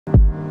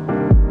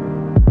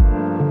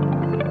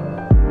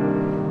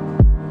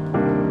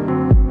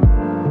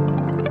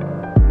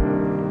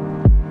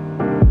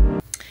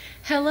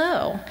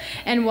Hello,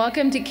 and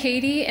welcome to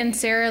Katie and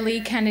Sarah Lee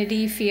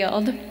Kennedy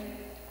Field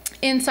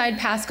inside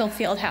Pascal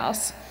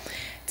Fieldhouse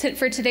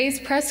for today's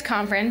press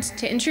conference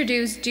to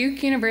introduce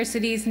Duke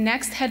University's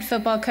next head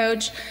football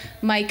coach,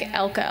 Mike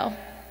Elko.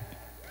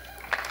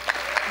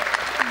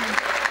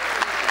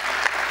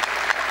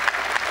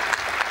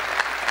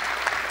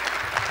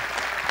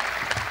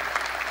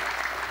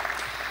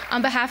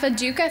 On behalf of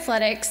Duke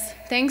Athletics,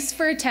 thanks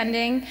for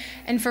attending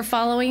and for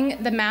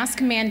following the mask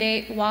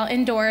mandate while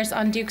indoors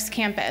on Duke's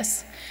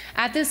campus.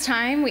 At this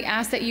time, we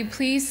ask that you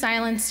please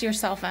silence your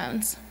cell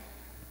phones.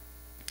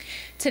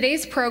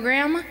 Today's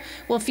program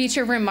will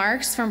feature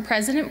remarks from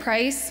President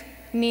Price,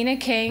 Nina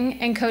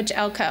King, and Coach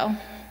Elko.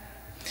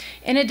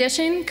 In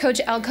addition, Coach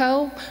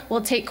Elko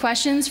will take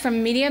questions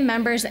from media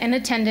members in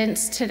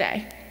attendance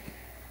today.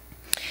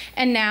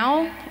 And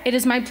now, it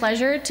is my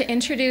pleasure to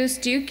introduce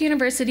Duke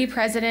University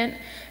President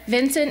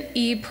Vincent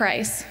E.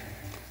 Price.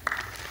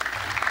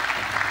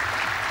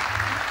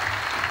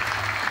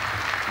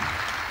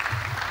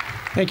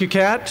 Thank you,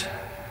 Kat,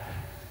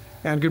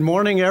 and good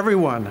morning,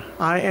 everyone.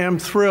 I am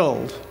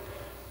thrilled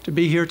to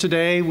be here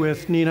today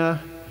with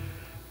Nina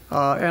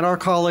and our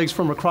colleagues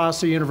from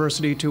across the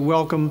university to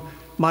welcome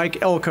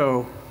Mike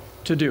Elko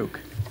to Duke.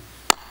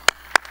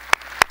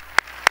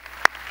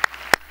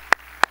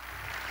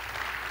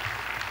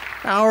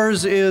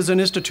 Ours is an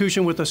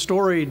institution with a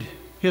storied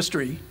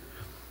history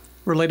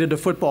related to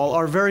football.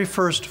 Our very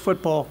first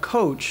football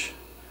coach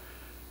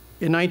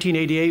in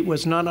 1988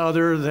 was none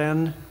other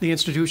than the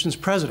institution's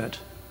president,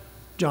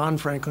 John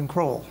Franklin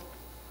Kroll.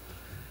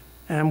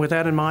 And with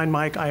that in mind,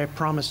 Mike, I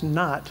promise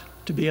not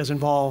to be as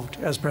involved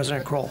as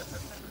President Kroll.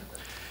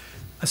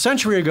 A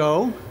century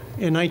ago,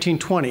 in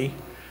 1920,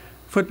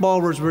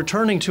 football was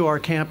returning to our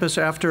campus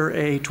after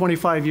a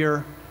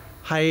 25-year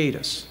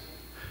hiatus.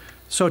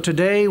 So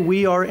today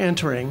we are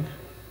entering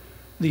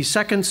the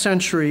second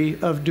century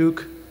of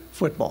Duke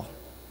football.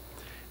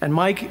 And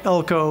Mike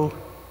Elko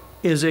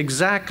is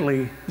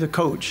exactly the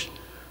coach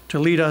to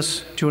lead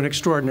us to an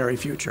extraordinary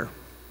future.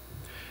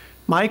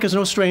 Mike is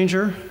no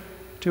stranger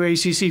to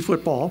ACC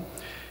football,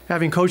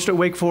 having coached at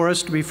Wake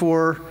Forest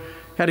before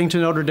heading to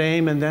Notre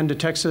Dame and then to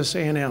Texas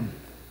A&M.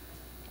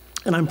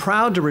 And I'm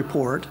proud to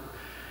report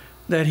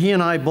that he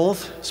and I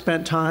both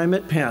spent time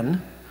at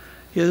Penn,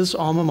 his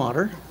alma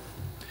mater,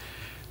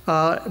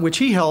 which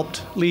he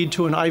helped lead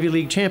to an Ivy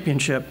League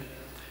championship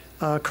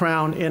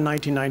crown in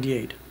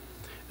 1998.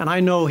 And I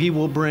know he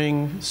will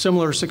bring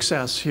similar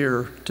success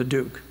here to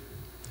Duke.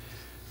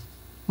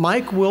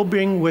 Mike will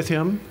bring with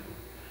him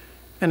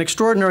an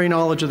extraordinary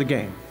knowledge of the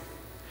game.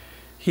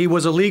 He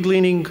was a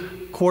league-leading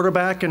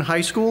quarterback in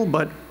high school,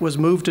 but was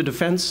moved to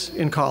defense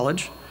in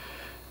college,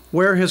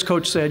 where his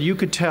coach said you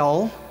could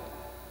tell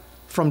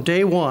from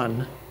day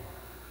one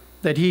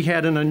that he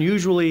had an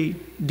unusually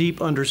deep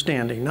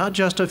understanding, not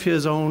just of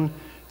his own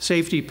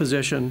safety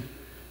position,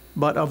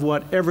 but of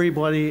what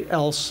everybody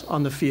else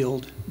on the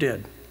field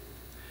did.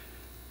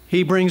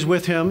 He brings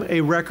with him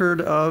a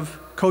record of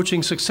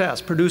coaching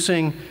success,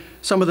 producing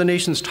some of the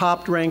nation's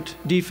top-ranked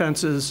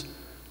defenses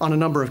on a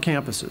number of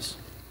campuses.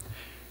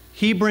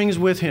 He brings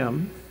with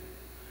him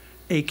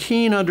a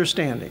keen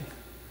understanding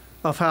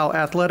of how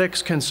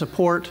athletics can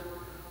support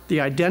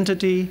the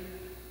identity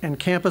and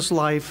campus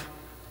life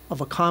of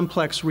a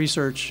complex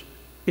research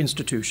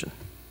institution.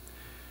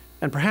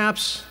 And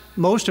perhaps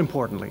most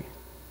importantly,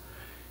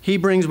 he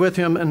brings with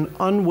him an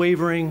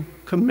unwavering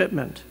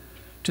commitment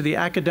to the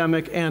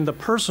academic and the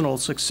personal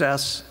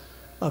success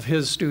of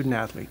his student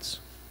athletes.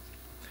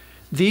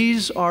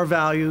 These are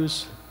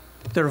values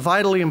that are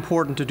vitally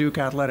important to Duke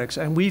Athletics,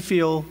 and we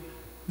feel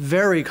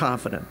very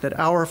confident that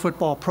our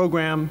football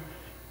program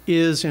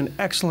is in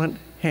excellent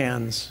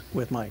hands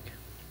with Mike.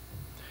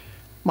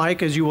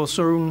 Mike, as you will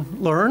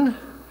soon learn,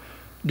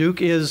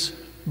 Duke is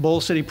Bowl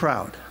City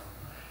proud.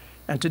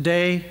 And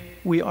today,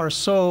 we are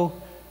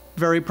so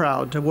very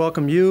proud to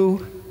welcome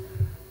you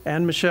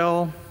and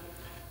Michelle,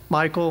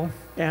 Michael,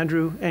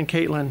 Andrew, and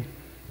Caitlin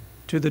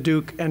to the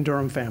Duke and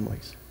Durham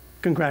families.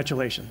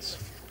 Congratulations.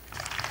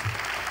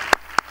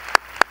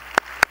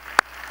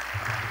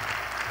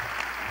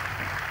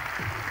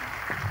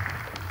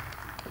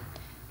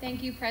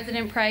 Thank you,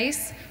 President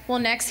Price. We'll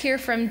next hear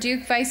from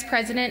Duke Vice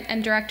President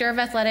and Director of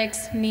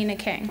Athletics, Nina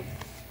King.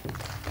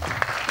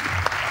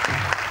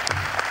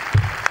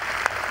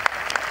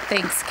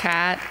 Thanks,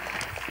 Kat.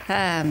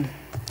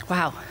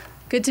 Wow,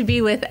 good to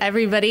be with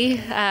everybody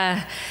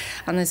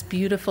on this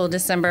beautiful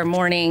December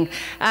morning.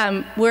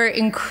 We're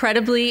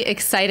incredibly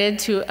excited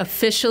to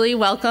officially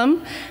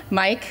welcome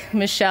Mike,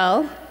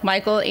 Michelle,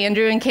 Michael,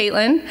 Andrew, and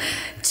Caitlin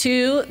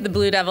to the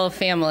Blue Devil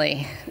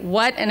family.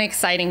 What an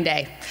exciting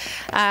day.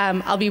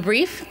 I'll be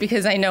brief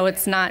because I know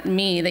it's not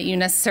me that you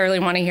necessarily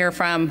want to hear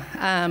from,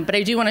 but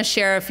I do want to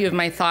share a few of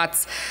my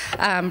thoughts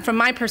from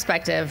my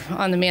perspective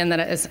on the man that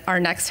is our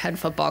next head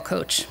football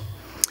coach.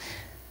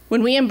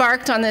 When we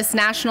embarked on this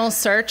national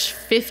search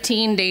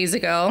 15 days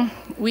ago,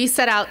 we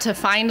set out to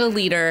find a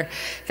leader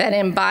that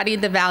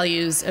embodied the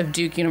values of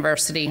Duke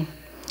University.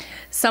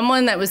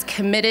 someone that was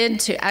committed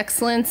to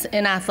excellence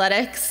in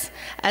athletics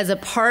as a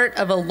part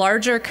of a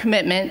larger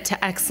commitment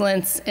to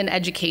excellence in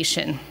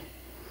education.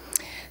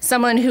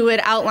 Someone who would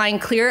outline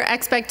clear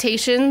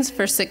expectations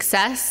for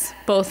success,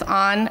 both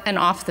on and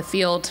off the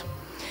field.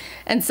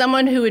 And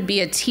someone who would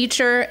be a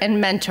teacher and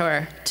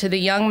mentor to the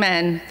young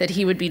men that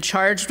he would be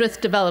charged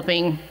with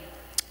developing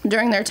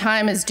during their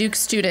time as Duke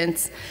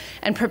students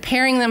and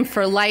preparing them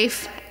for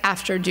life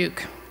after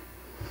Duke.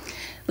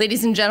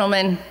 Ladies and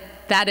gentlemen,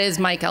 that is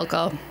Mike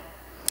Elko.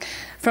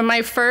 From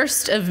my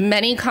first of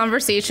many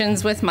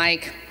conversations with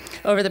Mike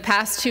over the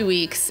past 2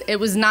 weeks, it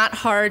was not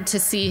hard to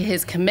see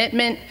his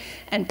commitment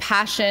and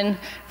passion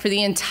for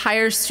the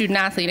entire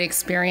student-athlete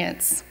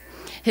experience,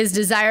 his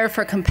desire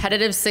for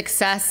competitive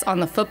success on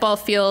the football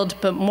field,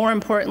 but more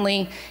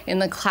importantly, in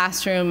the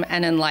classroom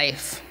and in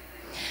life.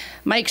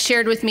 Mike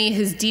shared with me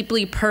his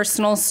deeply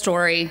personal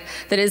story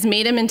that has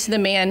made him into the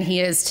man he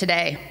is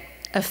today,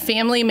 a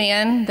family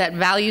man that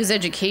values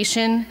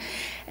education,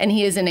 and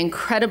he is an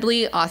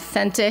incredibly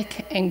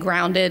authentic and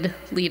grounded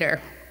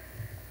leader.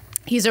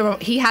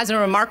 He has a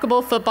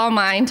remarkable football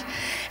mind,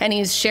 and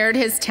he's shared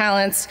his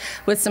talents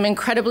with some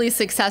incredibly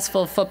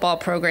successful football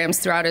programs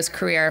throughout his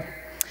career.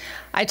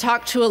 I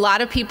talked to a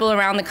lot of people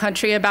around the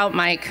country about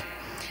Mike,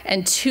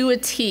 and to a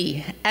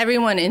T,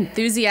 everyone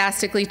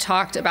enthusiastically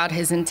talked about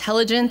his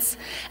intelligence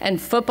and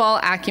football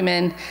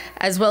acumen,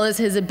 as well as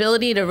his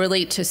ability to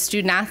relate to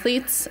student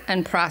athletes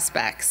and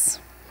prospects.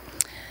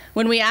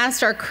 When we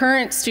asked our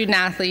current student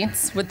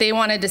athletes what they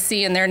wanted to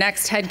see in their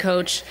next head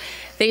coach,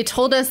 they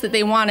told us that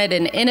they wanted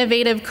an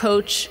innovative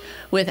coach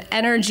with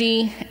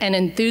energy and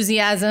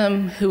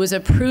enthusiasm who was a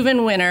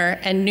proven winner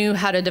and knew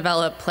how to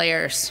develop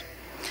players.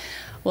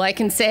 Well, I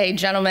can say,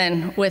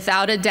 gentlemen,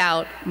 without a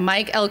doubt,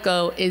 Mike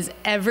Elko is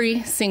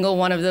every single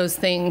one of those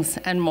things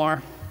and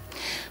more.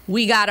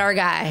 We got our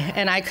guy,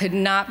 and I could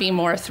not be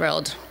more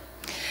thrilled.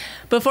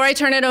 Before I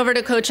turn it over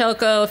to Coach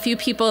Elko, a few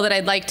people that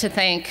I'd like to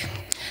thank.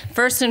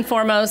 First and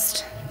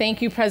foremost,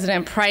 thank you,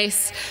 President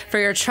Price, for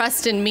your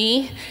trust in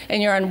me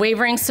and your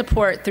unwavering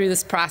support through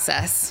this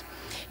process.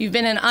 You've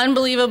been an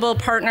unbelievable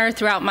partner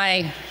throughout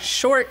my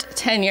short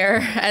tenure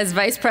as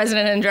Vice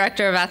President and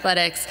Director of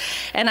Athletics,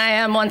 and I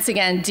am once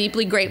again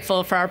deeply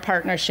grateful for our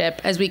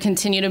partnership as we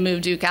continue to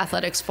move Duke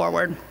Athletics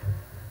forward.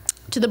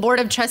 To the Board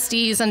of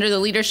Trustees under the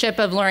leadership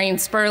of Lorraine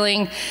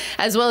Sperling,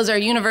 as well as our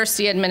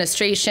university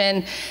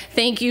administration,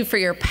 thank you for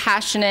your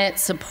passionate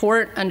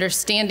support,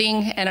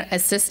 understanding, and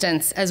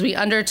assistance as we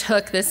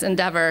undertook this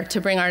endeavor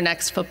to bring our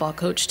next football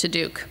coach to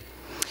Duke.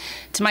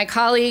 To my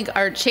colleague,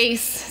 Art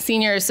Chase,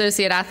 Senior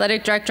Associate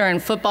Athletic Director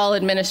and Football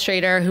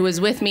Administrator, who was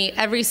with me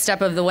every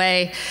step of the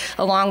way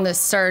along this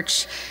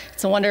search.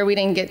 It's a wonder we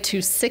didn't get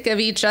too sick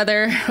of each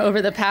other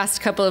over the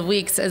past couple of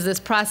weeks as this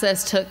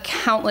process took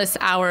countless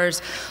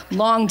hours,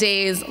 long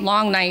days,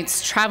 long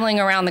nights, traveling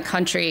around the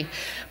country.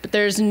 But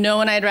there's no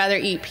one I'd rather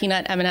eat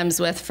peanut M&Ms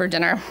with for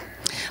dinner.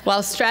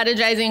 While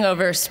strategizing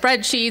over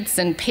spreadsheets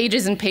and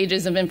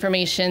pages of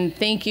information,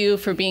 thank you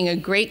for being a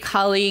great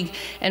colleague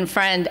and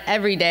friend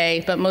every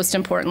day, but most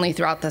importantly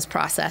throughout this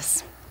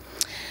process.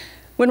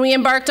 When we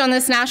embarked on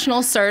this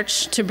national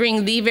search to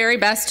bring the very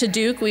best to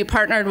Duke, we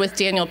partnered with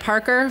Daniel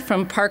Parker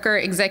from Parker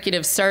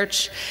Executive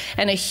Search,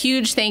 and a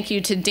huge thank you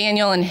to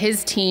Daniel and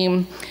his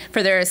team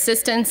for their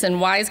assistance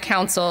and wise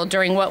counsel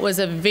during what was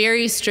a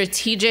very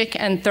strategic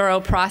and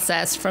thorough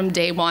process from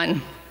day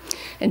one.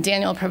 And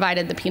Daniel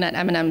provided the peanut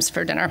M&Ms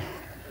for dinner.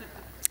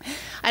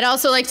 I'd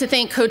also like to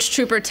thank Coach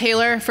Trooper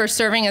Taylor for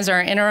serving as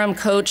our interim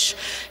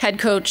head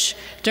coach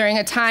during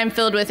a time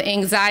filled with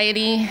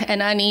anxiety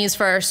and unease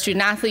for our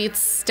student athletes,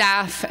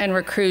 staff, and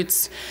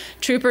recruits.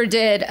 Trooper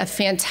did a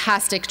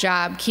fantastic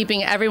job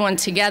keeping everyone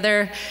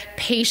together,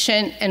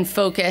 patient, and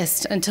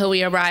focused until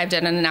we arrived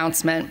at an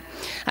announcement.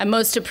 I'm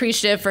most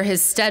appreciative for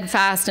his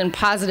steadfast and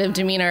positive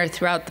demeanor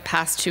throughout the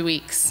past 2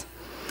 weeks.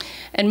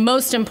 And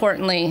most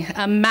importantly,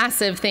 a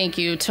massive thank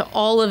you to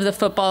all of the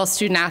football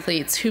student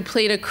athletes who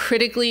played a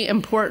critically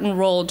important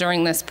role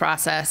during this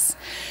process.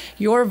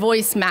 Your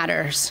voice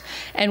matters,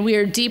 and we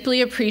are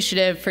deeply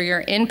appreciative for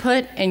your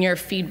input and your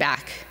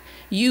feedback.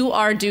 You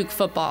are Duke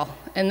football,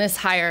 and this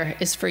hire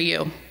is for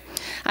you.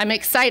 I'm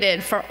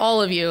excited for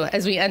all of you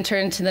as we enter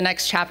into the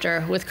next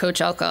chapter with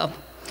Coach Elko.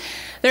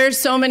 There are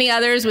so many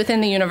others within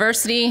the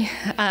university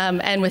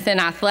and within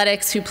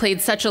athletics who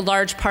played such a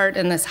large part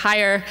in this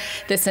hire,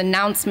 this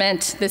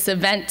announcement, this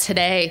event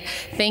today.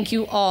 Thank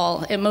you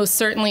all. It most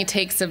certainly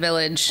takes a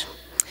village.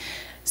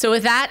 So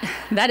with that,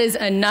 that is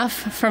enough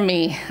from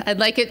me. I'd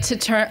like to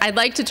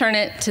turn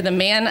it to the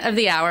man of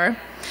the hour.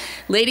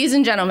 Ladies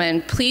and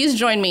gentlemen, please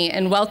join me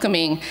in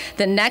welcoming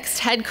the next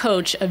head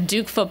coach of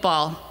Duke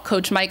football,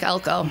 Coach Mike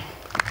Elko.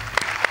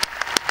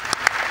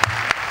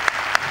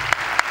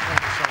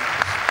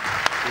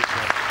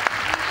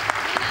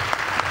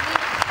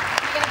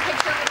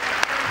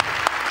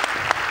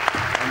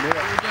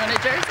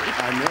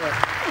 I knew it.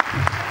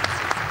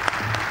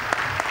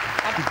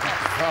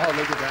 Oh,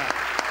 look at that.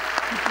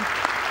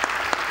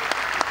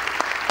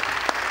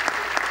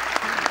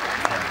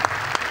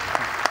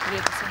 We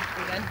have the same.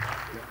 We good?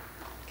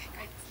 Okay,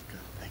 great.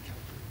 Thank you.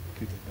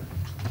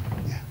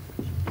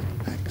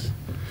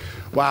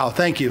 Wow,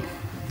 thank you.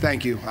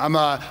 Thank you.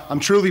 I'm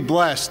truly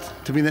blessed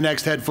to be the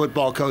next head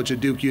football coach at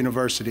Duke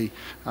University.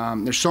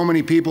 There's so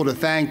many people to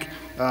thank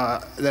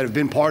that have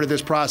been part of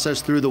this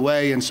process through the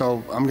way, and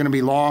so I'm going to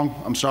be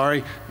long. I'm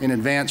sorry in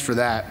advance for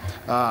that.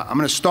 I'm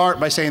going to start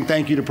by saying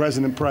thank you to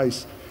President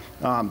Price.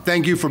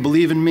 Thank you for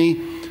believing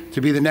me to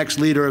be the next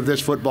leader of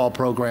this football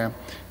program.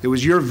 It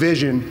was your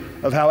vision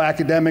of how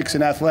academics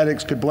and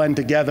athletics could blend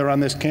together on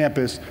this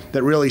campus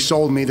that really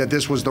sold me that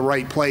this was the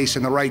right place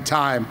and the right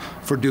time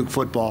for Duke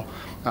football.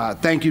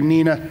 Thank you,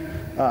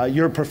 Nina.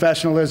 Your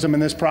professionalism in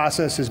this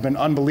process has been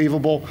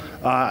unbelievable.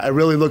 I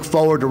really look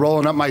forward to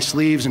rolling up my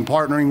sleeves and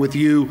partnering with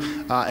you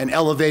and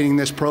elevating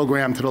this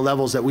program to the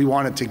levels that we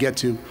want it to get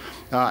to.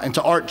 And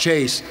to Art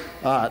Chase,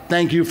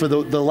 thank you for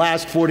the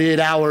last 48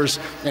 hours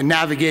and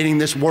navigating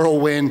this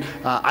whirlwind.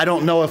 I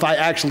don't know if I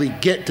actually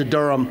get to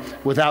Durham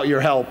without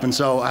your help, and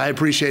so I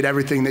appreciate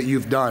everything that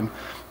you've done.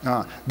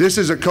 This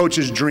is a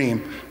coach's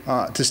dream,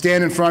 to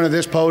stand in front of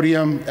this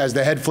podium as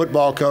the head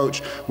football coach.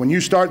 When you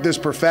start this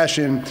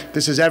profession,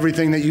 this is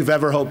everything that you've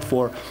ever hoped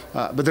for.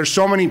 But there's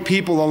so many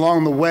people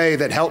along the way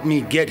that helped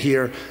me get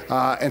here,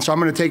 and so I'm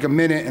going to take a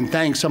minute and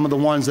thank some of the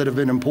ones that have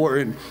been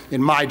important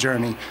in my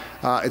journey.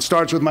 It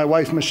starts with my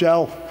wife,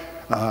 Michelle.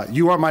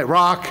 You are my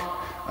rock.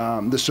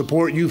 The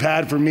support you've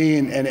had for me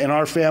and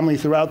our family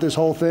throughout this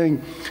whole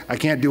thing, I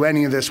can't do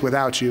any of this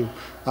without you.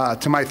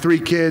 To my 3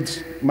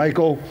 kids,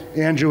 Michael,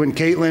 Andrew, and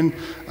Caitlin,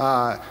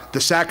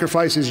 the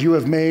sacrifices you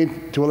have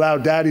made to allow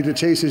Daddy to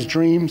chase his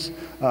dreams,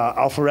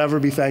 I'll forever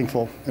be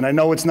thankful. And I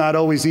know it's not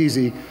always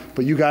easy,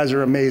 but you guys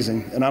are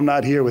amazing, and I'm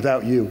not here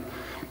without you.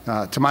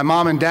 To my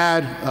mom and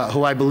dad,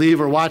 who I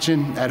believe are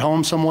watching at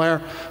home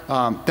somewhere,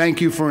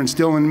 thank you for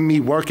instilling in me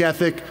work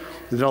ethic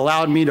that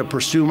allowed me to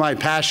pursue my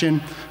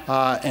passion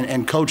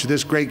and coach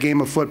this great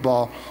game of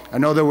football. I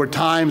know there were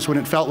times when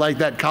it felt like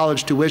that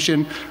college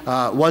tuition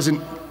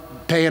wasn't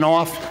paying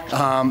off,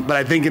 but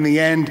I think in the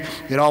end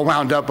it all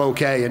wound up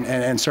okay,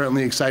 and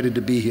certainly excited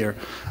to be here.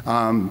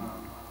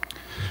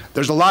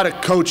 There's a lot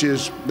of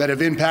coaches that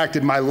have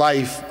impacted my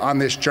life on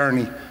this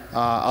journey.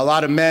 A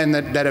lot of men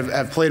that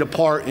have played a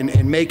part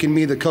in making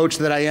me the coach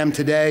that I am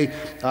today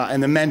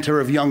and the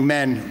mentor of young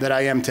men that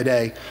I am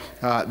today.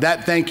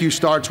 That thank you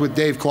starts with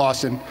Dave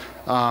Clausen.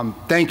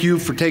 Thank you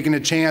for taking a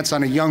chance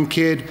on a young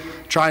kid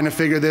trying to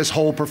figure this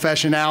whole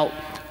profession out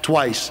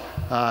twice.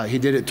 He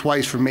did it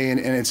twice for me, and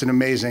it's an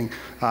amazing.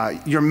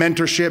 Your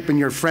mentorship and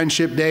your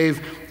friendship,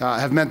 Dave,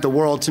 have meant the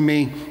world to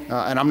me,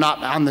 and I'm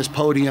not on this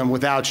podium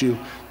without you.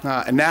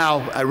 And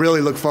now I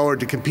really look forward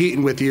to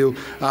competing with you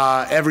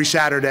every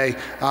Saturday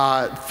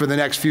for the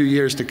next few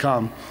years to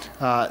come.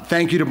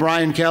 Thank you to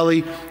Brian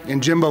Kelly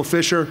and Jimbo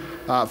Fisher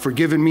for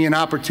giving me an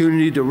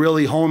opportunity to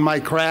really hone my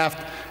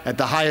craft at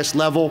the highest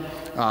level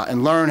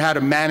and learn how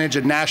to manage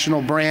a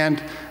national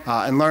brand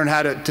and learn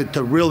how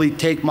to really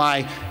take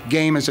my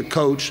game as a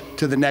coach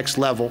to the next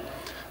level.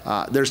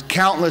 There's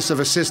countless of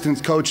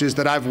assistant coaches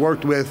that I've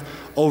worked with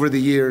over the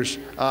years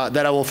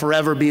that I will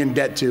forever be in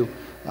debt to.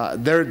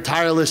 Their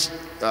tireless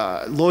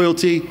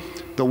loyalty,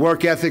 the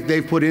work ethic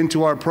they've put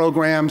into our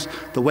programs,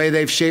 the way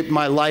they've shaped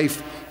my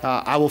life,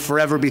 I will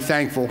forever be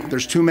thankful.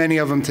 There's too many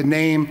of them to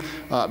name,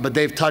 but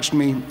they've touched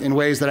me in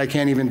ways that I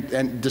can't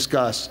even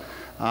discuss.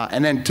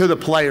 And then to the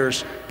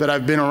players that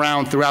I've been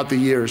around throughout the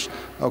years,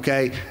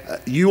 okay?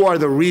 You are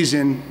the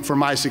reason for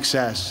my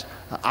success.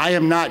 I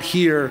am not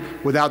here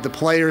without the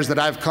players that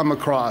I've come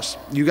across.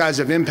 You guys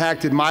have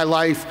impacted my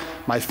life,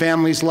 my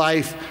family's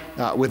life.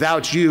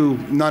 Without you,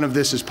 none of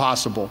this is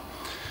possible.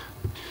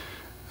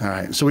 All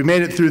right, so we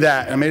made it through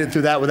that. I made it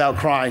through that without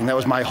crying. That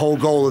was my whole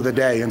goal of the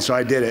day, and so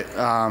I did it.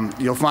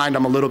 You'll find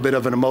I'm a little bit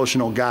of an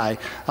emotional guy.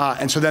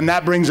 And so then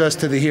that brings us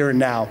to the here and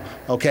now,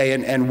 okay,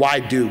 and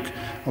why Duke,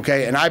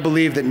 okay? And I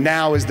believe that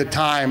now is the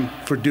time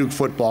for Duke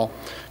football,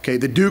 okay?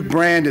 The Duke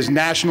brand is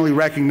nationally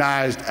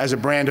recognized as a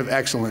brand of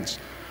excellence.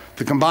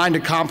 The combined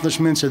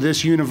accomplishments of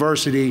this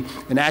university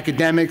in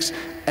academics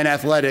and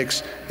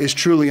athletics is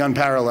truly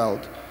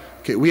unparalleled.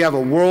 Okay, we have a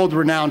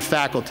world-renowned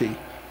faculty.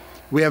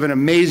 We have an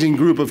amazing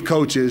group of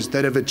coaches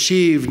that have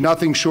achieved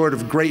nothing short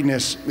of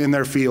greatness in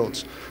their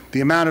fields.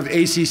 The amount of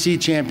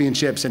ACC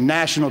championships and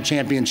national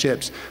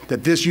championships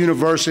that this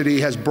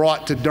university has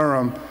brought to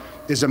Durham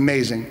is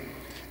amazing.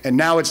 And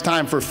now it's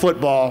time for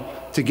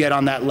football to get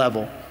on that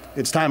level.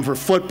 It's time for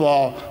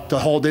football to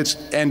hold its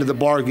end of the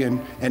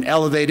bargain and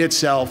elevate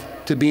itself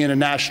to being a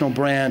national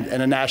brand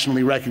and a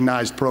nationally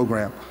recognized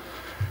program.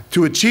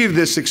 To achieve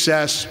this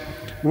success,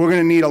 we're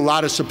going to need a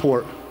lot of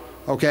support.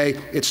 Okay,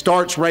 it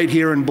starts right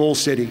here in Bull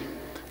City.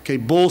 Okay,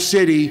 Bull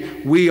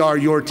City, we are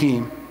your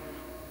team.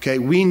 Okay,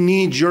 we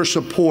need your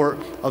support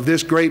of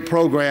this great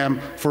program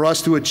for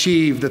us to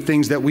achieve the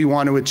things that we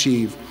want to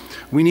achieve.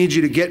 We need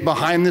you to get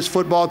behind this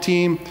football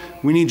team.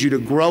 We need you to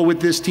grow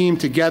with this team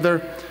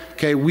together.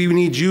 Okay, we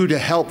need you to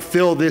help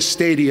fill this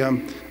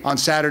stadium on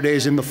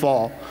Saturdays in the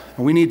fall.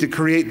 And we need to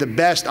create the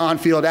best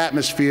on-field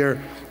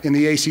atmosphere in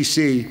the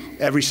ACC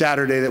every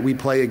Saturday that we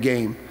play a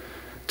game.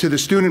 To the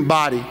student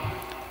body,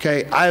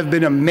 okay, I have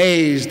been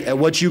amazed at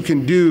what you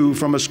can do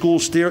from a school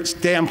spirit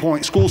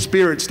standpoint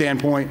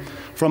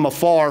from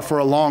afar for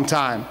a long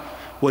time.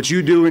 What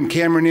you do in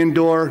Cameron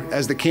Indoor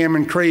as the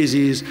Cameron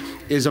Crazies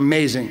is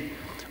amazing.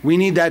 We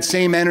need that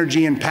same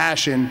energy and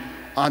passion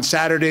on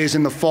Saturdays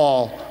in the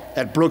fall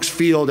at Brooks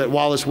Field at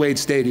Wallace Wade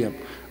Stadium.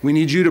 We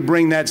need you to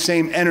bring that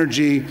same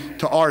energy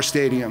to our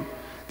stadium.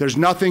 There's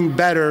nothing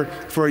better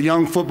for a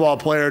young football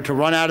player to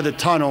run out of the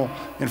tunnel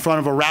in front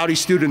of a rowdy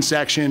student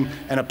section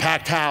and a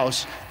packed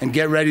house and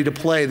get ready to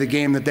play the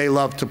game that they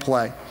love to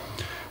play.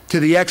 To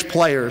the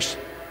ex-players,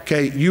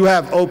 okay, you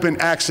have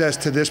open access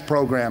to this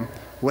program.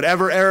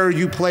 Whatever era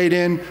you played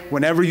in,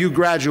 whenever you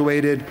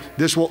graduated,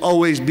 this will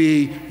always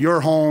be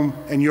your home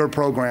and your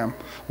program.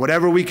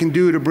 Whatever we can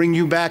do to bring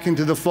you back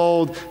into the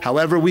fold,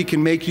 however we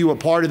can make you a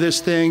part of this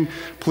thing,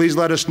 please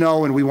let us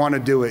know and we want to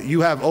do it. You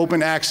have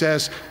open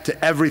access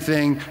to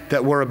everything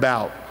that we're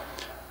about.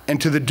 And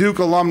to the Duke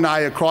alumni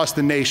across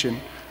the nation,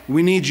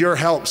 we need your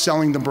help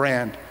selling the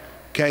brand,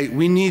 okay?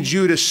 We need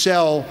you to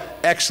sell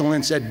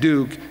excellence at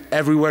Duke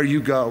everywhere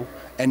you go.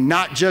 And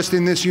not just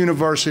in this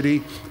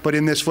university, but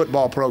in this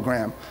football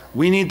program.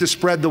 We need to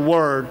spread the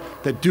word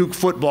that Duke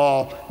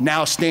football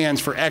now stands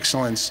for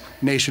excellence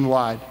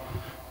nationwide.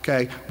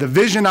 Okay? The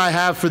vision I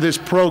have for this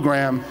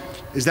program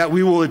is that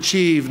we will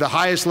achieve the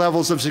highest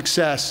levels of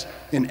success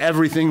in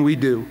everything we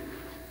do.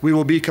 We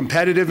will be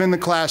competitive in the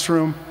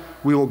classroom.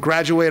 We will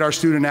graduate our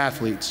student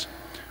athletes.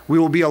 We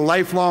will be a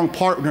lifelong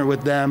partner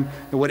with them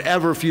in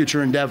whatever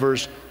future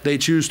endeavors they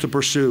choose to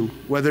pursue,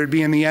 whether it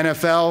be in the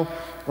NFL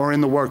or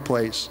in the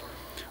workplace.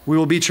 We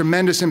will be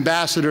tremendous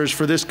ambassadors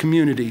for this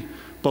community,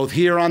 both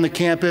here on the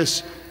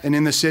campus and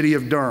in the city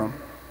of Durham.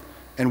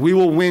 And we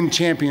will win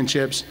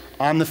championships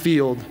on the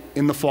field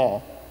in the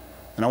fall.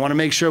 And I want to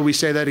make sure we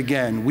say that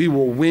again. We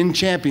will win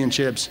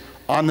championships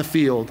on the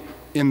field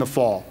in the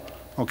fall,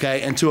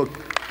 okay? And to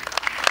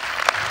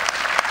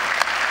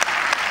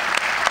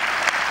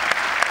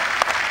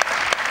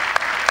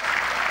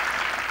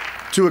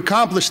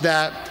accomplish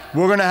that,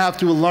 we're going to have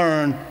to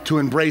learn to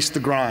embrace the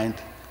grind.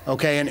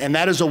 Okay, and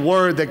that is a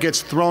word that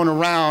gets thrown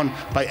around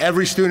by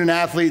every student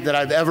athlete that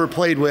I've ever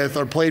played with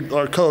or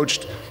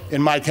coached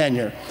in my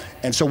tenure.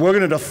 And so we're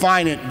going to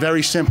define it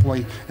very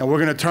simply, and we're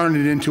going to turn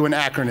it into an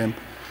acronym.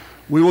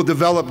 We will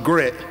develop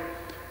grit,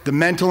 the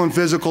mental and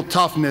physical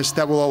toughness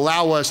that will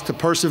allow us to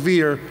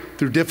persevere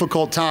through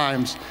difficult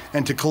times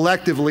and to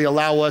collectively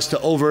allow us to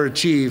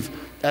overachieve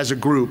as a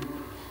group.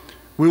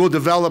 We will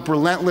develop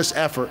relentless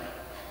effort.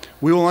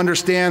 We will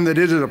understand that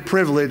it is a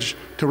privilege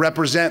to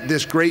represent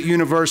this great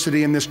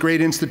university and this great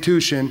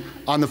institution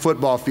on the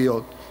football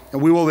field.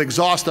 And we will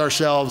exhaust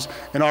ourselves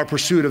in our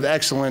pursuit of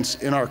excellence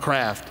in our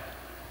craft.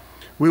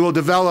 We will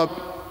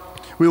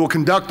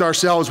conduct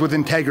ourselves with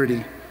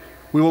integrity.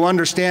 We will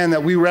understand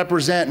that we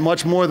represent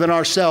much more than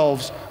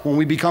ourselves when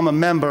we become a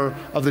member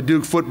of the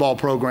Duke football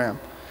program,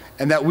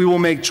 and that we will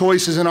make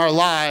choices in our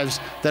lives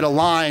that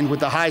align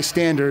with the high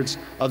standards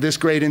of this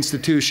great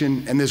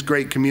institution and this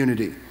great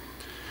community.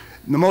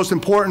 The most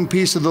important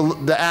piece of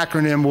the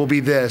acronym will be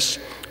this: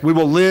 we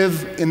will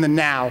live in the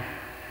now,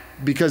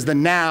 because the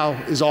now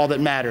is all that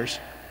matters.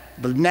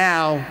 The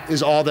now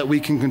is all that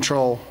we can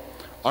control.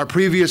 Our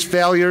previous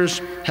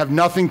failures have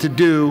nothing to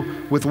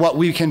do with what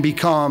we can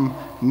become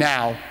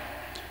now.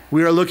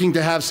 We are looking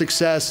to have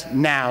success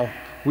now.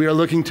 We are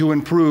looking to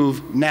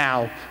improve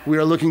now. We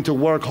are looking to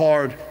work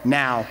hard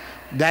now.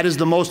 That is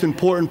the most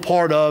important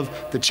part of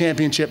the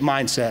championship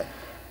mindset.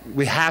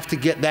 We have to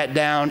get that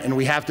down, and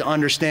we have to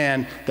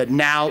understand that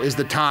now is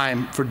the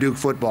time for Duke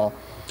football.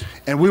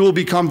 And we will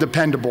become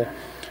dependable.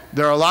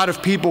 There are a lot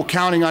of people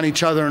counting on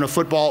each other in a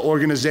football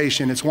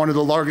organization. It's one of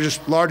the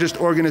largest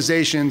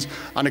organizations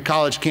on a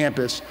college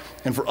campus.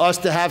 And for us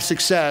to have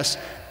success,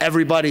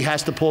 everybody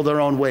has to pull their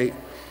own weight.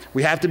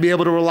 We have to be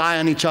able to rely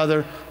on each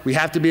other. We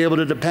have to be able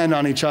to depend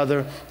on each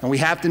other. And we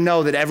have to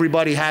know that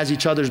everybody has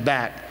each other's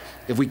back.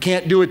 If we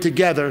can't do it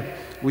together,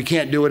 we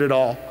can't do it at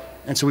all.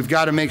 And so we've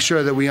got to make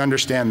sure that we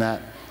understand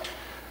that.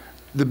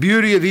 The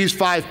beauty of these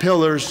 5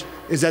 pillars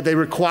is that they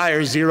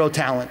require zero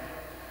talent.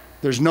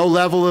 There's no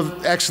level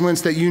of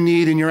excellence that you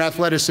need in your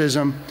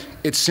athleticism.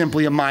 It's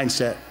simply a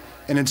mindset.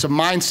 And it's a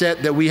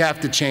mindset that we have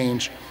to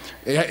change.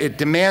 It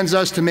demands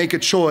us to make a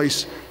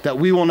choice that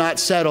we will not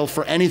settle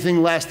for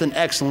anything less than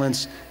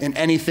excellence in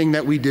anything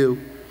that we do.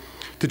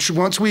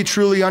 Once we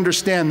truly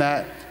understand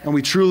that and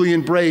we truly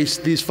embrace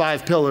these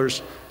 5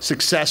 pillars,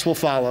 success will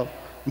follow,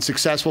 and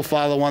success will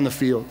follow on the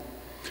field.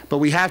 But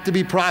we have to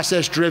be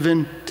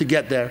process-driven to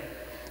get there.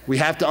 We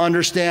have to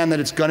understand that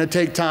it's going to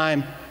take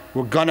time.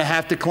 We're going to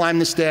have to climb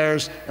the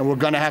stairs, and we're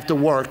going to have to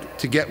work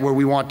to get where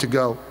we want to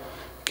go,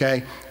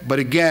 okay? But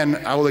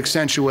again, I will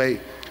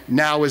accentuate,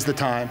 now is the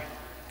time,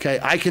 okay?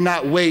 I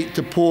cannot wait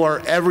to pour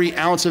every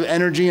ounce of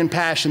energy and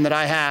passion that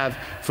I have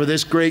for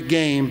this great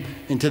game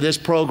into this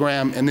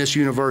program and this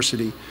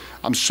university.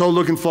 I'm so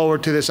looking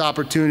forward to this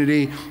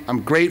opportunity.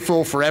 I'm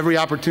grateful for every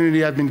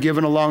opportunity I've been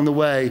given along the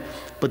way,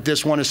 but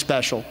this one is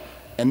special.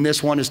 And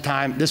this one is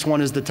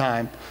the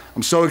time.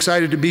 I'm so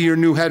excited to be your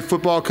new head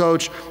football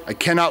coach. I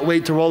cannot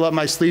wait to roll up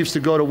my sleeves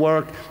to go to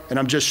work, and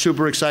I'm just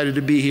super excited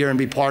to be here and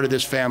be part of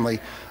this family.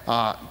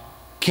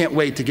 Can't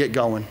wait to get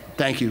going.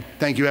 Thank you.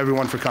 Thank you,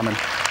 everyone, for coming.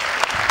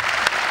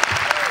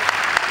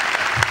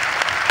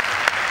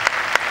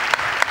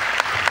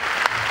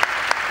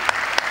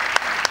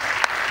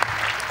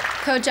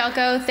 Coach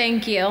Elko,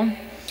 thank you.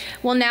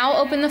 We'll now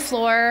open the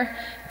floor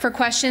for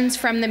questions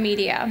from the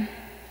media.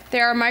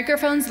 There are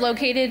microphones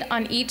located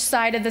on each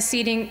side of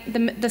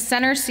the the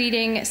center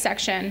seating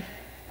section.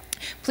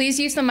 Please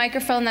use the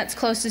microphone that's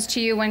closest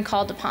to you when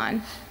called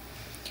upon.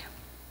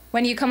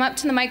 When you come up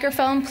to the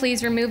microphone,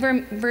 please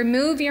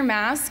remove your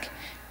mask,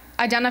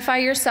 identify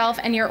yourself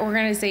and your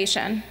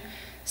organization.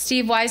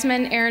 Steve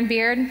Wiseman, Aaron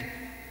Beard,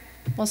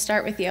 we'll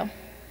start with you.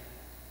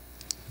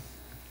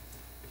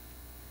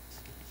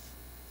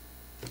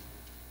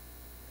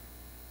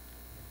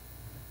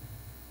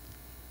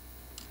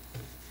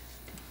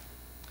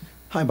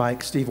 Hi,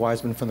 Mike. Steve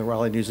Wiseman from the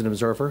Raleigh News and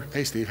Observer.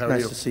 Hey, Steve. How are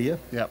you? Nice to see you.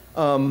 Yep.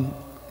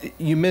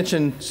 You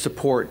mentioned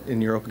support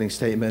in your opening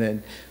statement,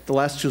 and the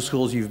last two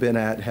schools you've been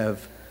at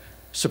have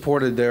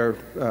supported their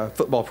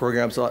football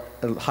programs at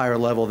a higher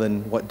level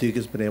than what Duke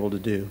has been able to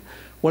do.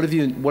 What have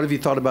you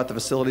thought about the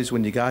facilities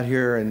when you got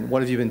here, and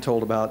what have you been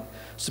told about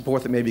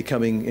support that may be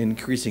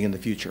increasing in the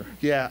future?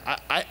 Yeah,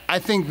 I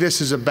think this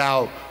is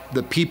about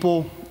the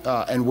people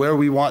and where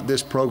we want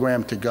this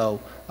program to go.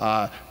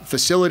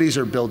 Facilities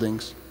are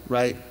buildings,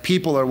 right?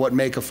 People are what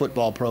make a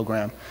football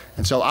program.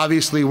 And so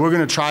obviously we're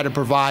going to try to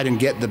provide and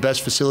get the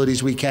best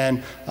facilities we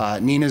can.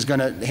 Nina's going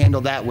to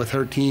handle that with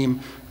her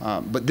team.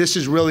 But this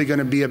is really going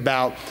to be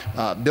about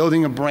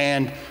building a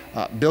brand,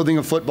 building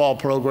a football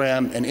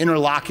program, and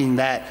interlocking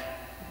that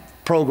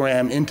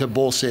program into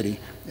Bull City.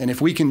 And if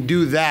we can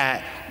do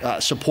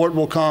that, support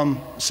will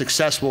come,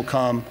 success will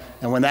come,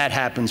 and when that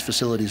happens,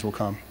 facilities will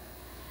come.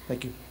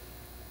 Thank you.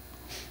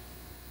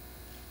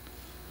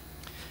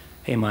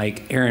 Hey,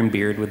 Mike. Aaron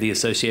Beard with the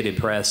Associated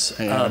Press.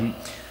 Hey,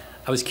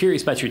 I was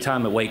curious about your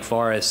time at Wake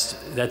Forest.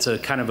 That's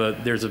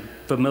there's a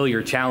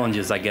familiar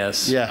challenges, I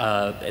guess,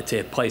 to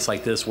a place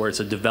like this where it's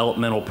a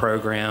developmental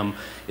program.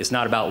 It's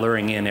not about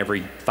luring in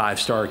every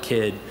five-star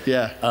kid.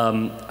 Yeah.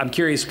 I'm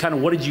curious, kind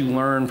of what did you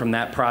learn from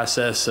that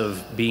process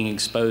of being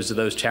exposed to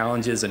those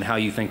challenges and how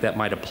you think that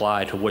might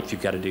apply to what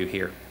you've got to do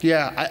here?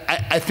 Yeah,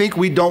 I think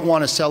we don't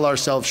want to sell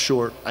ourselves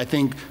short. I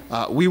think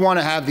we want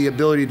to have the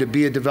ability to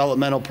be a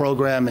developmental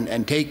program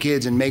and take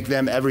kids and make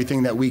them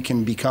everything that we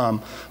can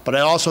become. But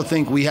I also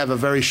think we have a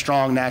very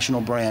strong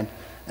national brand.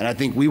 And I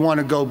think we want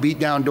to go beat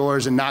down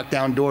doors and knock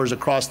down doors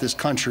across this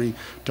country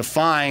to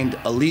find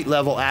elite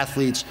level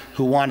athletes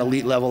who want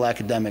elite level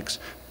academics.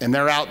 And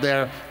they're out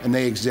there and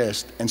they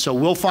exist. And so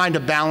we'll find a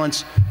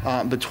balance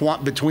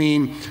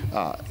between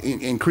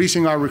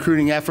increasing our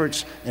recruiting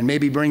efforts and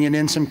maybe bringing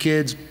in some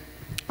kids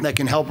that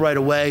can help right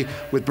away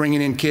with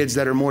bringing in kids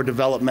that are more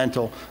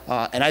developmental.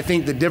 And I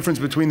think the difference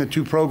between the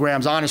two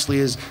programs, honestly,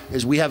 is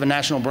we have a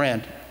national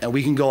brand. And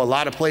we can go a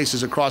lot of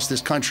places across this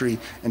country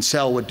and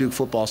sell what Duke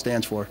football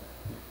stands for.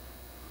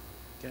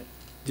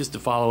 Just to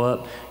follow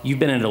up, you've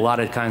been in a lot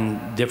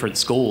of different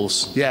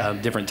schools,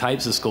 different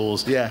types of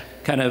schools. Yeah.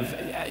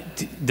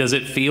 Does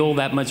it feel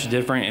that much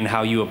different in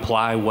how you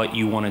apply what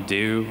you want to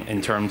do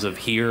in terms of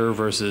here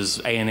versus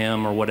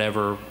A&M or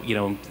whatever? You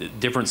know,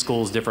 different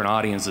schools, different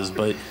audiences,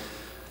 but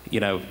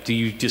do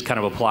you just kind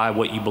of apply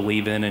what you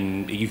believe in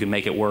and you can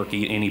make it work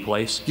any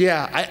place?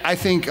 Yeah, I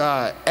think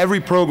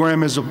every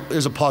program is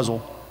a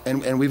puzzle.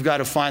 And we've got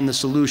to find the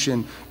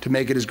solution to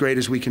make it as great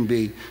as we can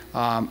be.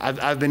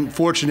 I've been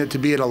fortunate to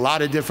be at a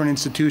lot of different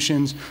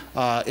institutions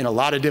in a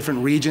lot of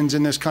different regions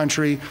in this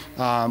country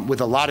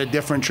with a lot of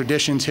different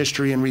traditions,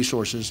 history, and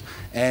resources.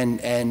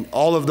 And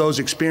all of those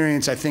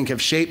experiences, I think,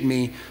 have shaped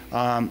me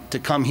to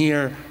come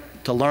here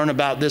to learn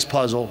about this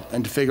puzzle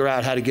and to figure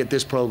out how to get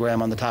this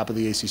program on the top of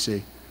the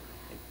ACC.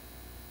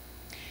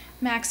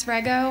 Max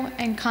Rego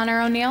and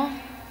Connor O'Neill.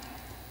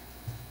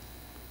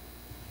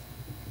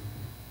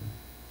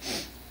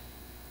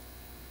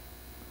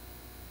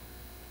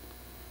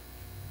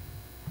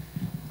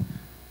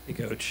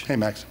 Hey, Coach. Hey,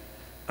 Max.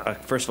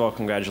 First of all,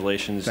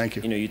 congratulations. Thank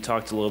you. You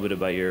talked a little bit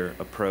about your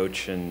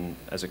approach and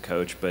as a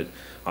coach, but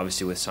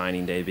obviously with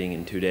signing day being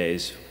in 2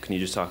 days, can you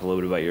just talk a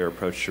little bit about your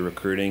approach to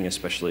recruiting,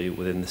 especially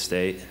within the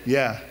state?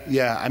 Yeah.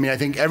 I mean, I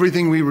think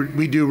everything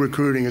we do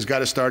recruiting has got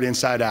to start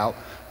inside out.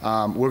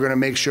 We're going to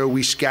make sure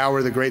we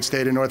scour the great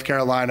state of North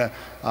Carolina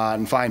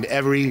and find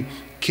every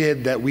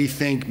kid that we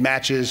think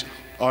matches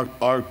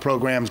our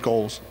program's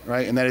goals,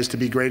 right? And that is to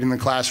be great in the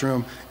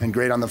classroom and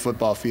great on the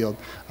football field.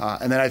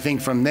 And then I think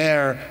from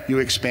there, you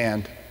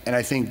expand. And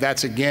I think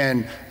that's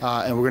again,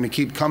 and we're going to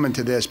keep coming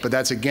to this, but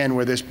that's again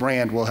where this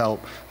brand will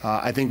help.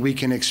 I think we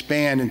can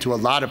expand into a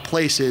lot of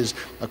places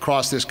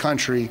across this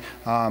country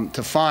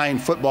to find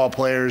football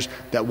players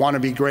that want to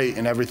be great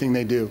in everything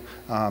they do.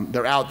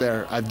 They're out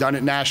there. I've done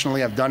it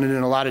nationally. I've done it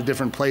in a lot of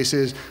different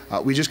places.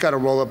 We just got to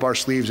roll up our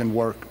sleeves and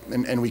work.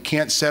 And we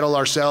can't settle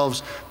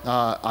ourselves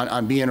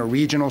on being a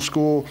regional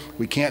school.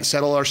 We can't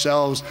settle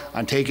ourselves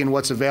on taking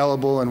what's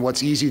available and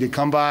what's easy to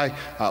come by.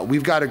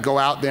 We've got to go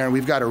out there and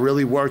we've got to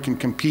really work and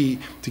compete compete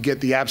to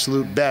get the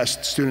absolute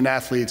best student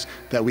athletes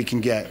that we can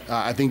get.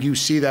 I think you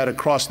see that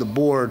across the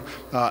board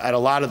at a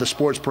lot of the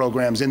sports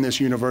programs in this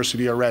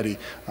university already.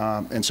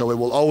 And so it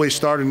will always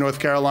start in North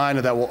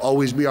Carolina. That will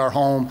always be our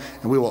home,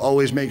 and we will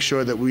always make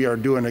sure that we are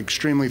doing an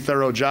extremely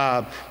thorough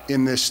job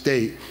in this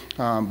state.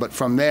 But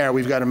from there,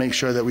 we've got to make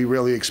sure that we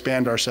really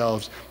expand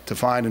ourselves to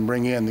find and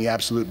bring in the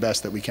absolute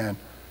best that we can.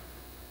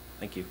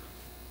 Thank you.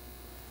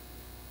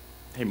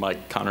 Hey,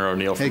 Mike, Connor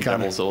O'Neill from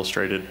Devils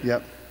Illustrated.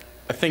 Yep.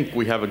 I think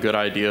we have a good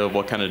idea of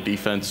what kind of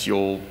defense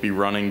you'll be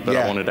running, but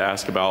I wanted to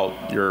ask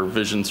about your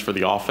visions for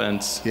the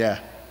offense.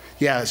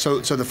 Yeah, so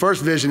the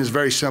first vision is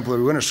very simple.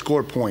 We're going to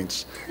score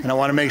points, and I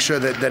want to make sure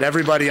that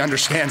everybody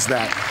understands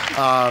that.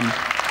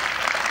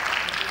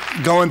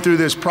 Going through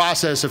this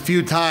process a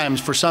few times,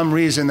 for some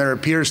reason there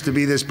appears to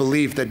be this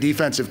belief that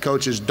defensive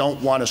coaches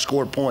don't want to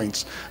score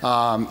points,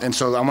 and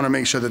so I want to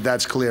make sure that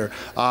that's clear.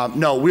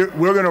 No,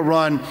 we're going to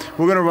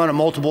run a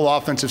multiple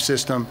offensive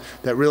system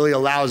that really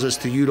allows us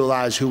to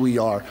utilize who we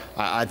are.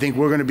 I think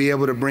we're going to be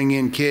able to bring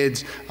in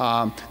kids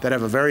that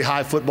have a very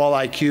high football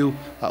IQ.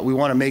 We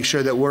want to make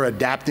sure that we're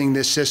adapting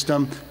this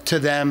system to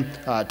them,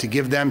 to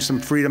give them some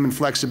freedom and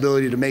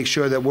flexibility to make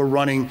sure that we're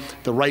running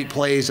the right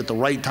plays at the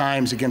right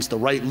times against the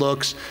right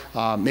looks.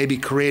 Maybe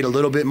create a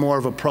little bit more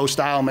of a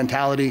pro-style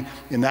mentality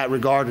in that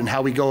regard and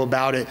how we go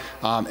about it.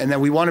 And then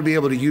we want to be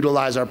able to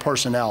utilize our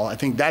personnel. I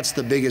think that's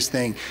the biggest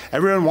thing.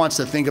 Everyone wants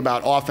to think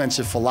about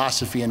offensive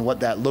philosophy and what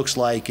that looks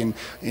like in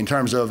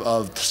terms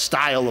of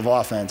style of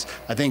offense.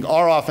 I think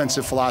our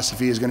offensive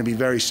philosophy is going to be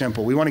very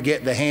simple. We want to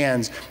get the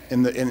hands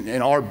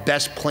in our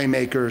best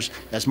playmakers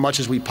as much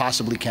as we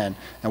possibly can.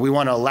 And we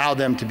want to allow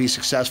them to be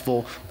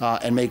successful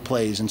and make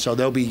plays. And so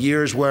there'll be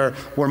years where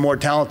we're more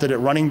talented at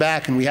running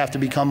back and we have to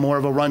become more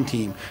of a run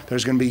team.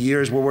 There's going to be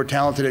years where we're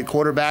talented at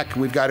quarterback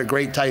and we've got a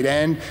great tight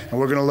end and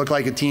we're going to look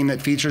like a team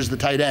that features the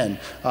tight end.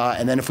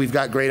 And then if we've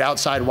got great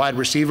outside wide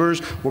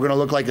receivers, we're going to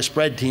look like a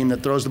spread team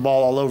that throws the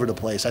ball all over the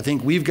place. I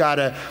think we've got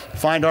to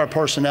find our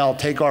personnel,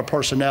 take our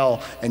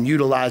personnel, and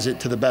utilize it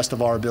to the best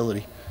of our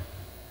ability.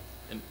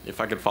 And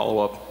if I could follow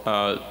up,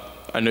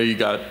 I know you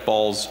got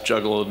balls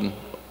juggled in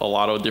a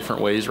lot of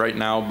different ways right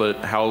now, but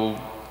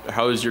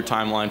how is your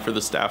timeline for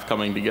the staff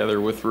coming together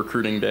with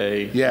recruiting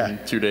day in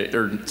 2 days,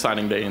 or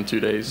signing day in 2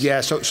 days? Yeah,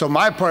 so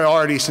my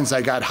priority since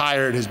I got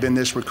hired has been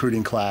this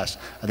recruiting class.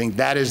 I think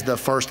that is the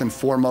first and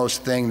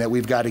foremost thing that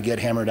we've got to get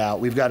hammered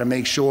out. We've got to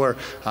make sure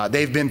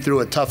they've been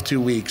through a tough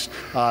 2 weeks,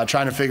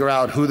 trying to figure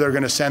out who they're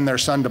going to send their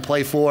son to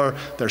play for,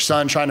 their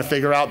son trying to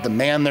figure out the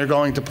man they're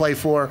going to play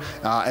for.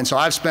 And so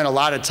I've spent a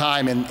lot of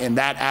time in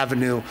that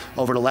avenue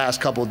over the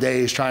last couple of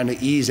days trying to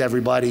ease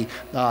everybody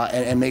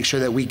and make sure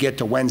that we get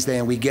to Wednesday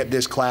and we get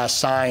this class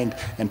signed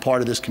and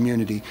part of this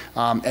community.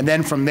 And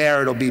then from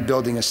there, it'll be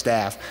building a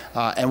staff.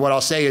 And what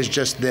I'll say is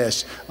just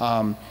this,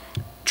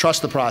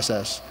 trust the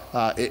process.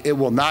 It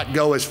will not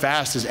go as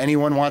fast as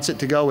anyone wants it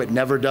to go. It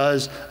never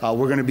does.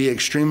 We're going to be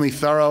extremely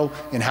thorough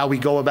in how we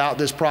go about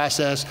this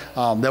process.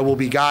 There will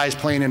be guys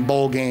playing in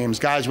bowl games,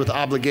 guys with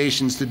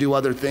obligations to do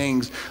other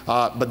things,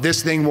 but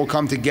this thing will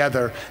come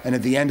together, and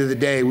at the end of the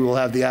day, we will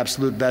have the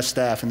absolute best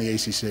staff in the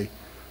ACC.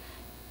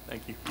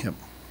 Thank you. Yep.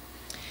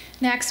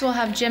 Next, we'll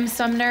have Jim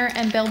Sumner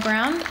and Bill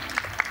Brown.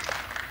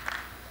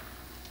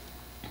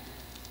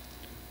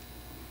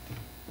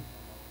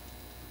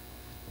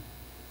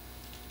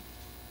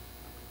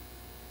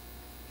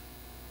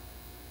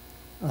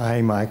 Hi,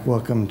 Mike.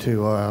 Welcome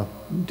to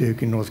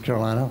Duke in North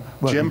Carolina.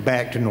 Welcome Jim?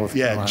 Back to North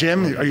Carolina. Yeah,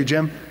 Jim. Are you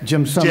Jim?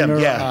 Jim Sumner. Jim,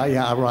 yeah.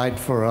 Yeah, I write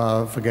for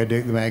Go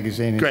Duke the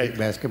magazine and Great. Duke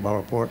Basketball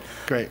Report.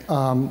 Great.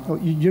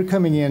 You're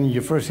coming in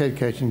your first head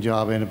coaching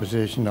job in a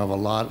position of a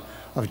lot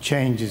of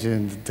changes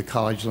in the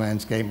college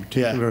landscape, in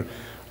particular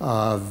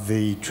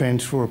the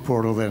transfer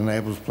portal that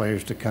enables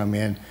players to come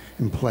in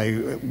and play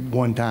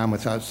one time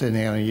without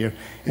sitting out a year,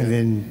 and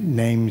then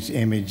names,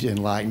 image, and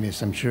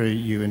likeness. I'm sure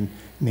you and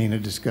Nina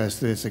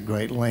discussed this at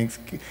great length.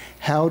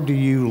 How do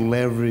you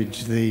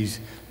leverage these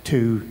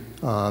two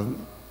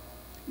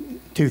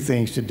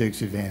things to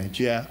Duke's advantage?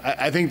 Yeah,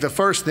 I think the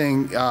first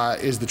thing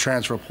is the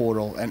transfer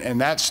portal, and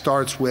that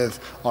starts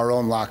with our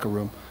own locker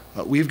room.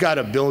 We've got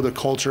to build a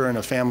culture and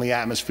a family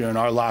atmosphere in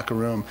our locker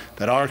room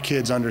that our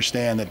kids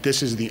understand that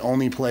this is the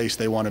only place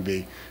they want to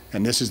be,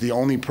 and this is the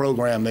only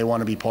program they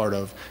want to be part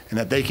of, and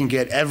that they can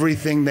get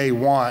everything they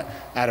want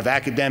out of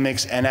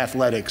academics and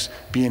athletics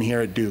being here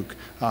at Duke.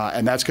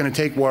 And that's going to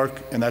take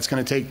work, and that's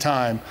going to take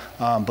time,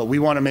 but we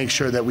want to make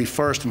sure that we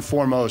first and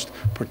foremost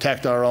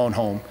protect our own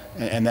home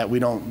and that we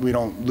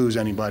don't lose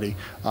anybody.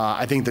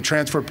 I think the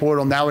transfer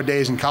portal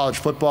nowadays in college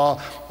football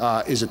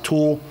is a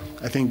tool.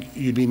 I think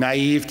you'd be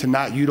naive to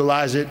not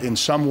utilize it in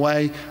some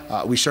way.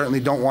 We certainly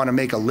don't want to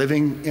make a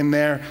living in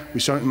there. We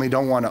certainly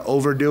don't want to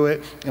overdo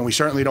it, and we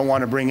certainly don't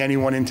want to bring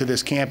anyone into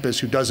this campus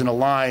who doesn't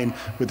align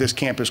with this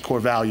campus core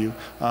value.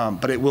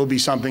 But it will be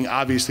something,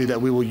 obviously, that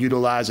we will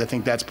utilize. I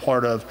think that's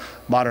part of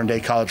modern-day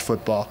college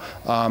football.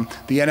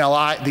 The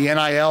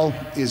NIL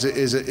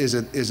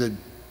is a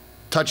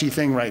touchy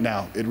thing right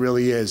now. It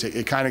really is.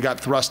 It kind of got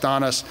thrust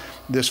on us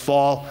this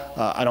fall.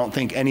 I don't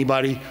think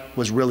anybody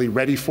was really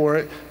ready for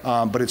it,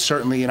 but it's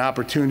certainly an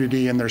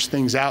opportunity, and there's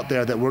things out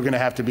there that we're going to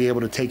have to be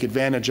able to take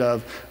advantage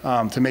of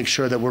to make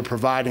sure that we're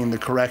providing the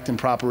correct and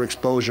proper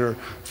exposure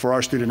for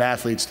our student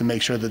athletes to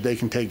make sure that they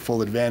can take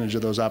full advantage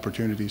of those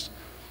opportunities.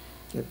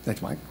 Yep.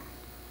 Thanks, Mike.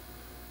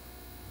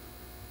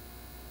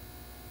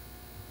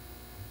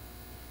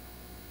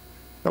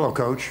 Hello,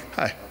 Coach.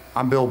 Hi.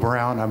 I'm Bill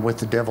Brown. I'm with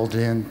the Devil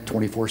Den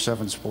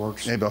 24/7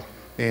 Sports. Hey, Bill.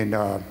 And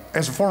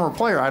as a former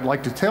player, I'd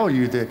like to tell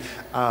you that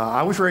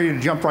I was ready to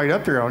jump right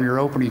up there on your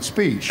opening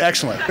speech.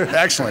 Excellent.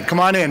 Excellent. Come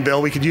on in,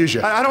 Bill. We could use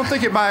you. I don't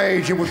think at my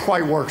age it would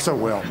quite work so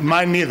well.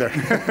 Mine neither.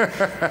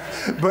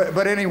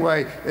 But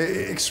anyway,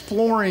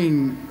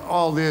 exploring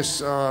all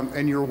this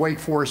and your Wake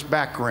Forest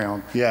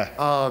background.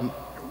 Yeah.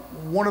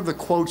 One of the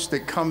quotes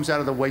that comes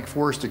out of the Wake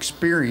Forest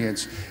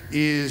experience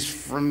is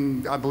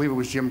from, I believe it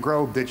was Jim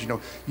Grove, that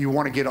you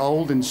want to get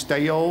old and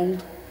stay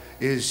old.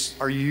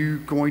 Are you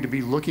going to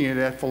be looking at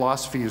that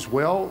philosophy as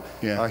well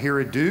here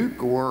at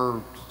Duke,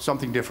 or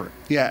something different?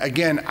 Yeah,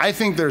 again, I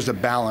think there's a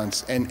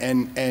balance,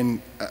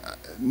 and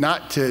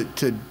not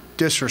to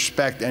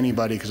disrespect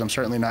anybody, because I'm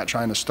certainly not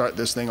trying to start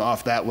this thing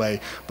off that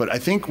way, but I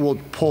think we'll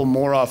pull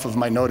more off of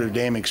my Notre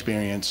Dame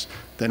experience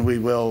than we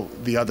will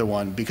the other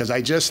one, because I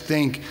just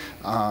think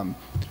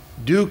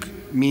Duke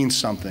means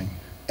something.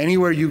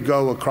 Anywhere you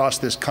go across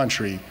this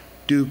country,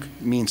 Duke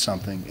means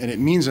something, and it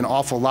means an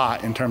awful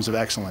lot in terms of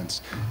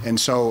excellence. And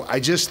so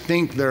I just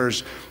think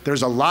there's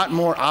a lot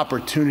more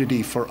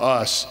opportunity for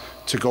us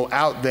to go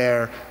out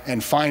there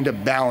and find a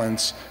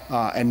balance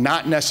and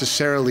not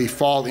necessarily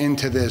fall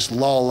into this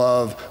lull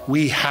of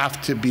we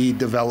have to be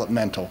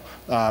developmental.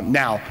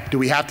 Now, do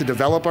we have to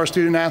develop our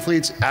student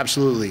athletes?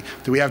 Absolutely.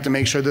 Do we have to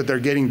make sure that they're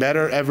getting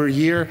better every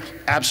year?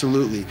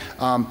 Absolutely.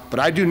 But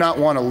I do not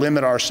want to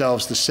limit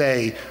ourselves to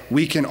say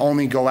we can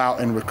only go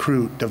out and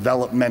recruit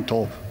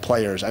developmental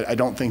players. I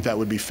don't think that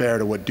would be fair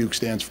to what Duke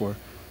stands for.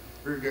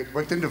 Very good.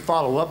 But then to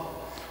follow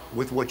up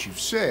with what you've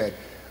said,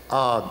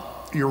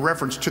 your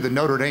reference to the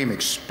Notre Dame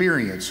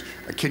experience,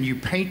 can you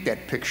paint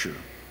that picture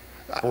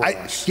for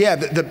us? Yeah,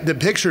 the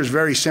picture is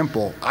very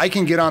simple. I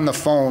can get on the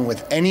phone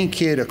with any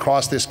kid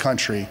across this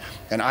country,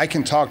 and I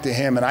can talk to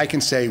him, and I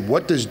can say,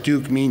 what does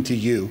Duke mean to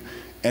you?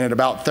 And in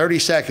about 30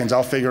 seconds,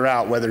 I'll figure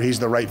out whether he's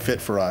the right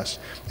fit for us.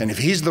 And if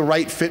he's the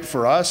right fit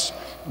for us,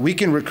 we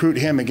can recruit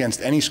him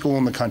against any school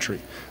in the country,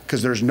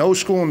 because there's no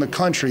school in the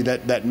country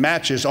that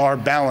matches our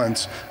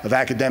balance of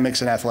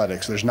academics and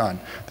athletics. There's none.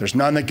 There's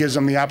none that gives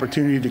them the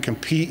opportunity to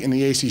compete in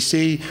the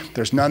ACC.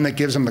 There's none that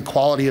gives them the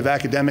quality of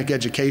academic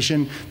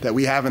education that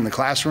we have in the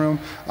classroom.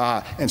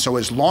 And so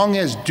as long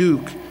as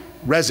Duke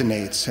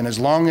resonates, and as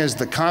long as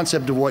the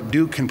concept of what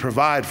Duke can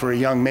provide for a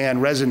young man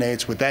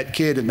resonates with that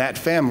kid and that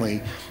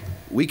family,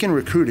 we can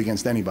recruit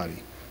against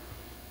anybody.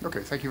 Okay,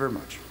 thank you very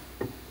much.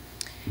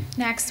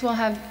 Next, we'll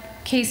have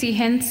Casey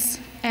Hintz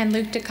and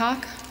Luke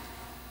DeCock.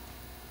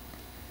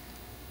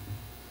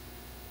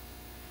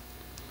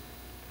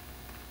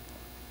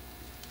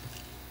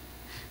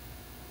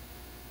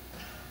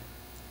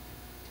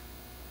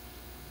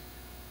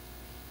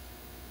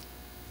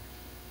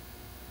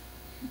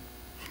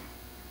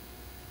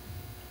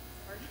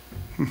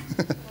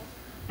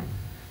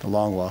 The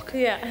long walk.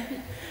 Yeah.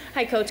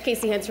 Hi, Coach.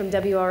 Casey Hintz from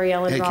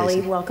WREL in Hey, Raleigh.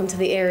 Casey. Welcome to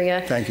the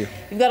area. Thank you.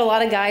 You've got a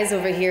lot of guys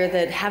over here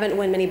that haven't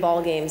won many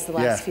ball games the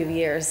last Yeah. few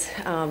years.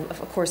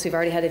 Of course, we've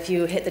already had a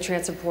few hit the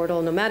transfer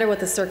portal, no matter what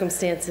the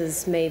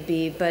circumstances may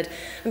be. But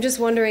I'm just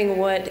wondering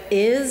what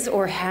is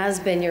or has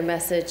been your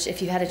message,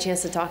 if you've had a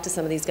chance to talk to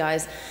some of these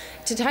guys,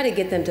 to try to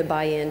get them to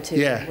buy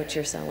into what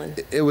you're selling.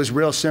 It was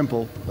real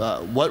simple.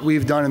 What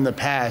we've done in the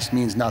past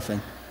means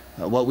nothing.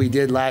 What we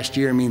did last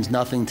year means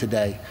nothing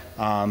today.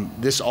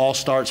 This all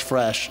starts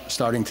fresh,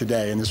 starting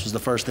today, and this was the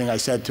first thing I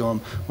said to him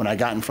when I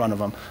got in front of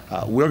him.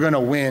 We're going to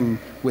win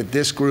with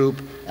this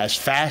group as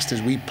fast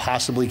as we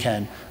possibly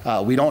can.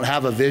 We don't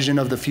have a vision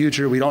of the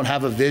future. We don't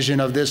have a vision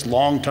of this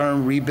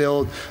long-term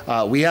rebuild.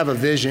 We have a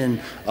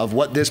vision of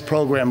what this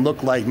program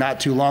looked like not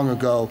too long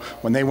ago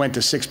when they went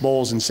to 6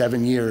 bowls in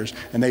 7 years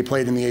and they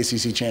played in the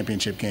ACC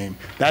championship game.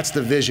 That's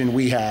the vision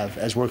we have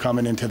as we're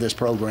coming into this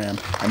program,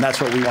 and that's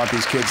what we want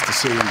these kids to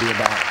see and be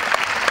about.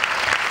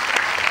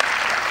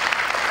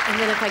 And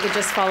then if I could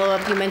just follow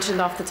up, you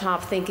mentioned off the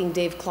top thanking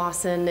Dave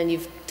Clausen, and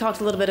you've talked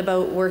a little bit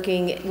about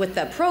working with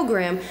that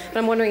program, but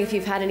I'm wondering if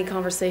you've had any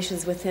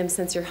conversations with him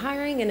since you're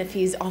hiring, and if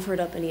he's offered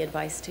up any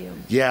advice to you.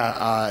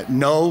 Yeah,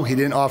 no, he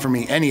didn't offer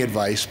me any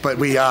advice, but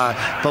we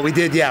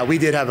did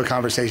have a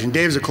conversation.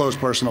 Dave's a close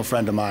personal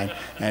friend of mine,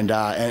 and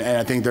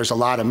I think there's a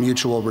lot of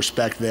mutual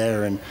respect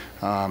there, and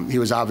he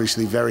was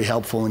obviously very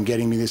helpful in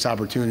getting me this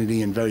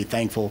opportunity, and very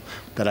thankful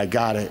that I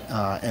got it.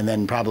 And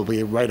then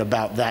probably right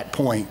about that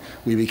point,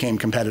 we became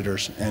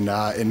competitors, and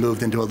it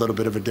moved into a little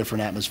bit of a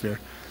different atmosphere.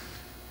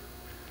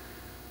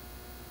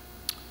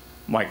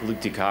 Mike,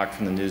 Luke DeCock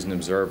from the News and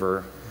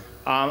Observer.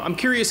 I'm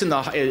curious,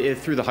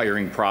 through the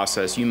hiring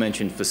process, you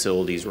mentioned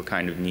facilities were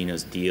kind of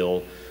Nina's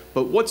deal.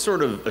 but what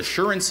sort of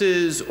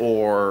assurances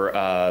or,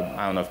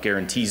 I don't know if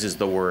guarantees is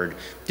the word,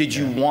 did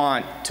you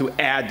want to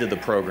add to the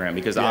program?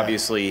 Because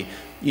obviously,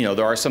 you know,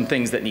 there are some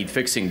things that need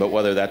fixing, but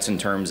whether that's in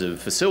terms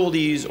of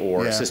facilities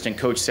or assistant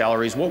coach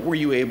salaries, what were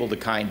you able to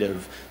kind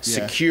of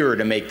secure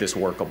to make this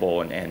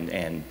workable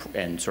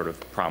and sort of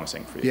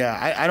promising for you?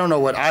 Yeah, I don't know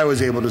what I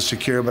was able to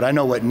secure, but I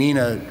know what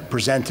Nina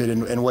presented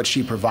and what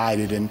she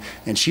provided.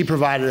 And she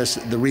provided us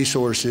the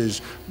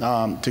resources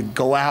to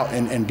go out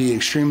and be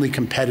extremely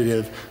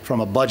competitive from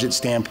a budget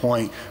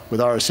standpoint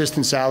with our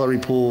assistant salary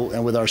pool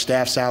and with our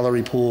staff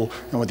salary pool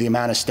and with the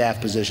amount of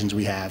staff positions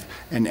we have.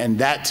 And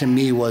that to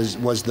me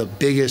was the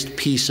biggest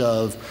piece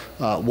of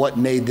what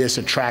made this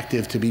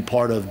attractive to be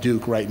part of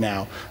Duke right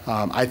now.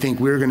 I think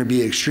we're going to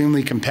be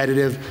extremely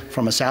competitive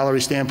from a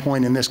salary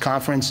standpoint in this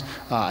conference.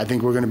 I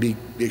think we're going to be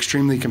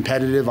extremely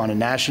competitive on a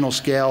national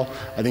scale.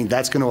 I think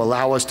that's going to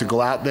allow us to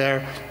go out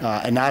there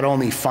and not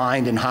only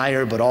find and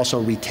hire, but also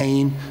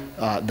retain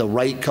the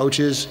right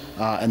coaches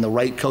and the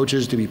right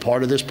coaches to be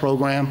part of this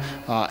program.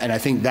 And I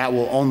think that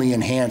will only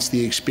enhance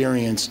the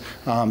experience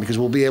because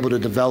we'll be able to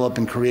develop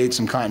and create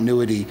some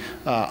continuity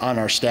on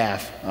our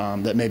staff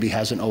that maybe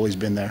hasn't always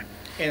been there.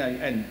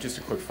 And just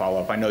a quick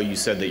follow-up. I know you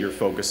said that you're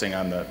focusing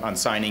on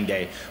signing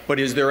day,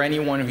 but is there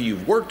anyone who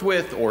you've worked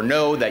with or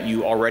know that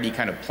you already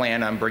kind of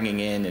plan on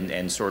bringing in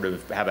and sort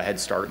of have a head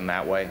start in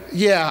that way?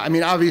 Yeah, I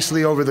mean,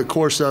 obviously over the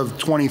course of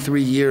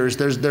 23 years,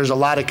 there's a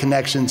lot of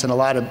connections and a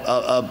lot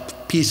of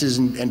pieces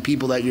and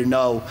people that you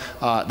know.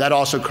 That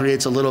also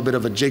creates a little bit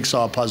of a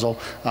jigsaw puzzle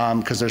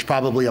because there's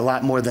probably a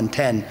lot more than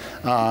 10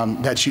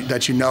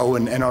 that you know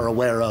and are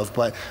aware of.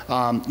 But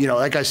you know,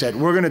 like I said,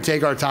 we're going to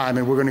take our time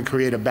and we're going to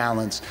create a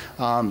balance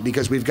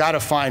because we've got to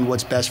find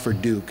what's best for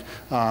Duke.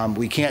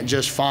 We can't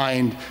just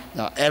find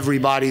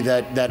everybody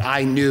that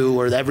I knew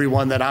or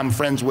everyone that I'm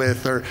friends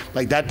with, or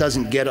like that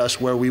doesn't get us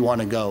where we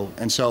want to go.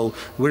 And so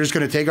we're just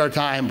going to take our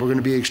time. We're going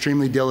to be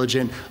extremely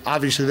diligent.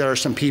 Obviously, there are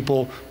some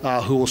people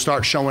who will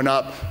start showing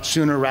up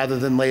sooner rather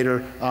than later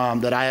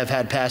that I have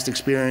had past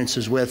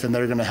experiences with and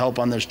that are going to help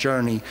on this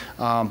journey.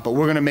 But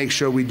we're going to make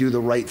sure we do the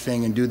right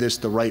thing and do this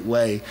the right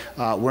way.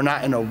 We're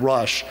not in a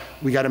rush.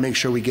 We got to make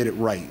sure we get it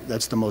right.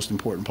 That's the most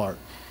important part.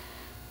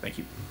 Thank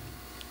you.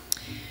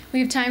 We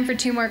have time for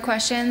 2 more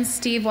questions.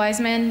 Steve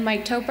Wiseman,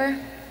 Mike Toper.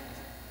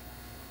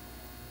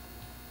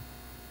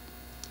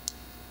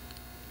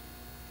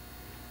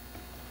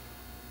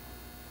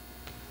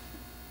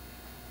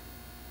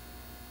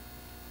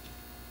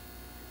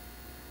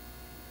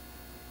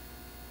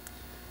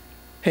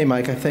 Hey,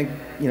 Mike, I think,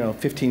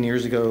 15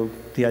 years ago,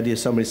 the idea of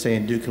somebody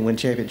saying Duke can win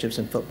championships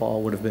in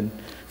football would have been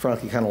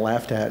frankly kind of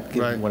laughed at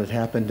given what had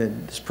happened.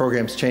 And this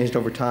program's changed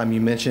over time. You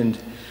mentioned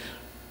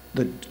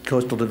the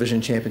Coastal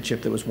Division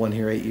Championship that was won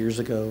here 8 years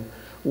ago.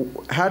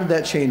 How did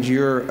that change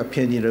your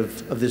opinion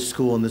of this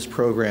school and this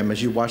program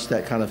as you watched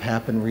that kind of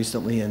happen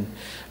recently and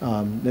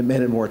it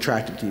made it more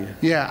attractive to you?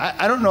 Yeah,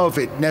 I don't know if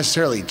it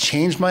necessarily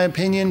changed my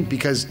opinion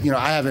because,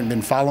 I haven't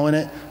been following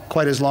it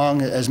quite as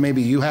long as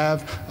maybe you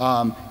have.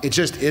 It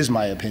just is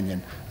my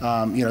opinion.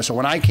 So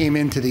when I came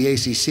into the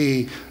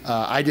ACC,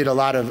 I did a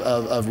lot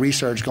of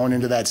research going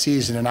into that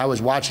season, and I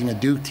was watching a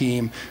Duke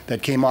team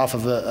that came off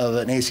of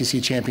an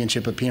ACC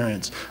championship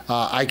appearance.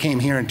 I came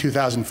here in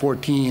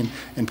 2014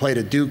 and played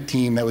a Duke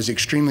team that was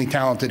extremely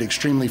talented,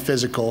 extremely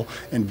physical,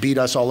 and beat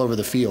us all over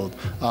the field.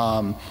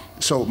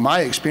 So my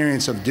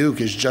experience of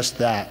Duke is just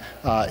that.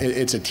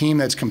 It's a team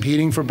that's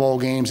competing for bowl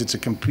games. It's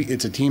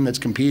a team that's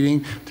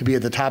competing to be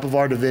at the top of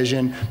our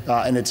division,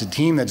 and it's a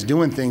team that's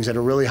doing things at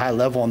a really high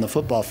level on the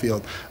football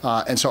field.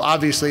 And so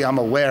obviously I'm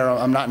aware,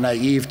 I'm not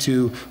naive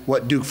to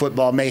what Duke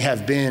football may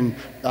have been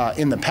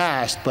in the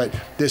past, but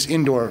this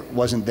indoor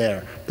wasn't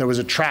there. There was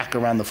a track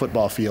around the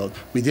football field.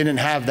 We didn't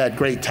have that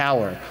great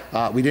tower.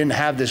 We didn't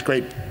have this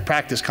great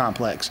practice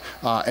complex.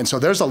 And so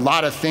there's a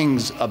lot of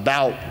things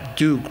about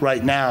Duke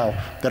right now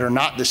that are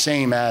not the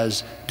same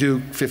as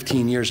Duke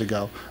 15 years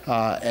ago.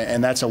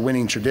 And that's a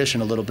winning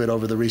tradition a little bit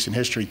over the recent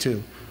history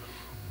too.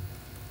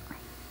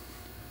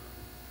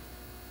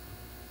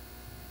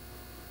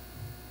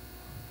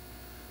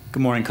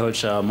 Good morning,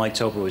 Coach. Mike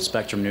Toper with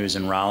Spectrum News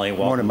in Raleigh.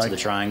 Welcome morning, Mike. to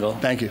the Triangle.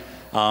 Thank you.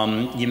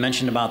 You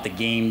mentioned about the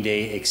game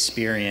day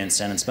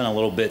experience, and it's been a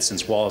little bit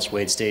since Wallace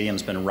Wade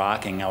Stadium's been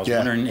rocking. I was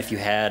wondering if you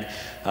had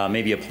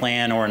maybe a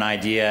plan or an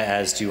idea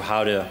as to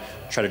how to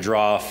try to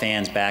draw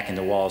fans back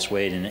into Wallace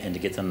Wade and to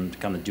get them to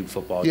come to Duke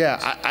football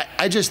games. Yeah,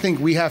 I just think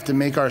we have to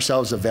make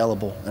ourselves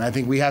available, and I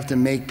think we have to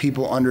make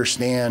people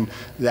understand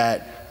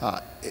that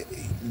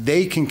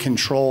they can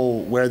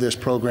control where this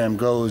program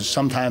goes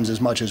sometimes as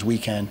much as we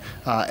can.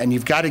 And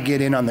you've got to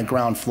get in on the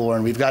ground floor,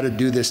 and we've got to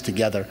do this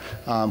together.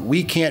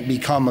 We can't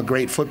become a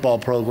great football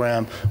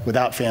program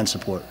without fan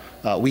support.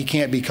 We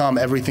can't become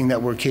everything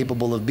that we're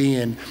capable of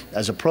being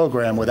as a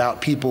program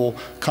without people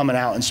coming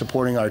out and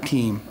supporting our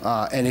team.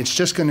 And it's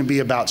just going to be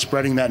about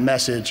spreading that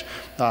message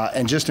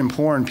and just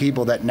imploring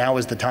people that now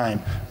is the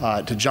time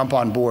to jump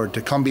on board,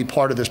 to come be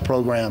part of this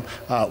program.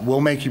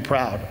 We'll make you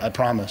proud, I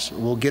promise.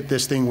 We'll get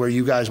this thing where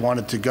you guys want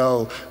it to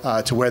go,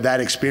 to where that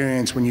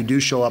experience when you do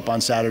show up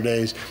on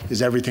Saturdays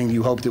is everything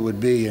you hoped it would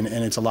be, and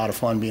it's a lot of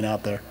fun being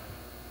out there.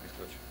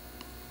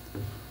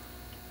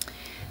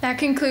 That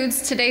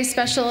concludes today's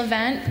special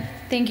event.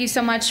 Thank you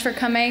so much for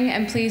coming,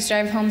 and please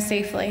drive home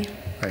safely.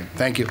 All right,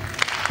 thank you.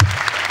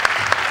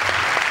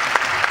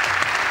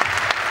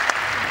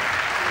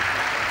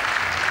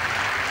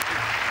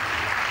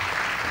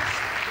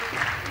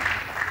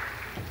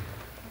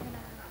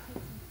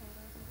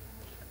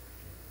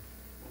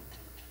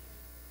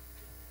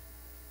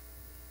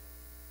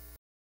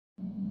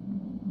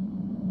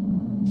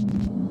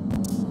 You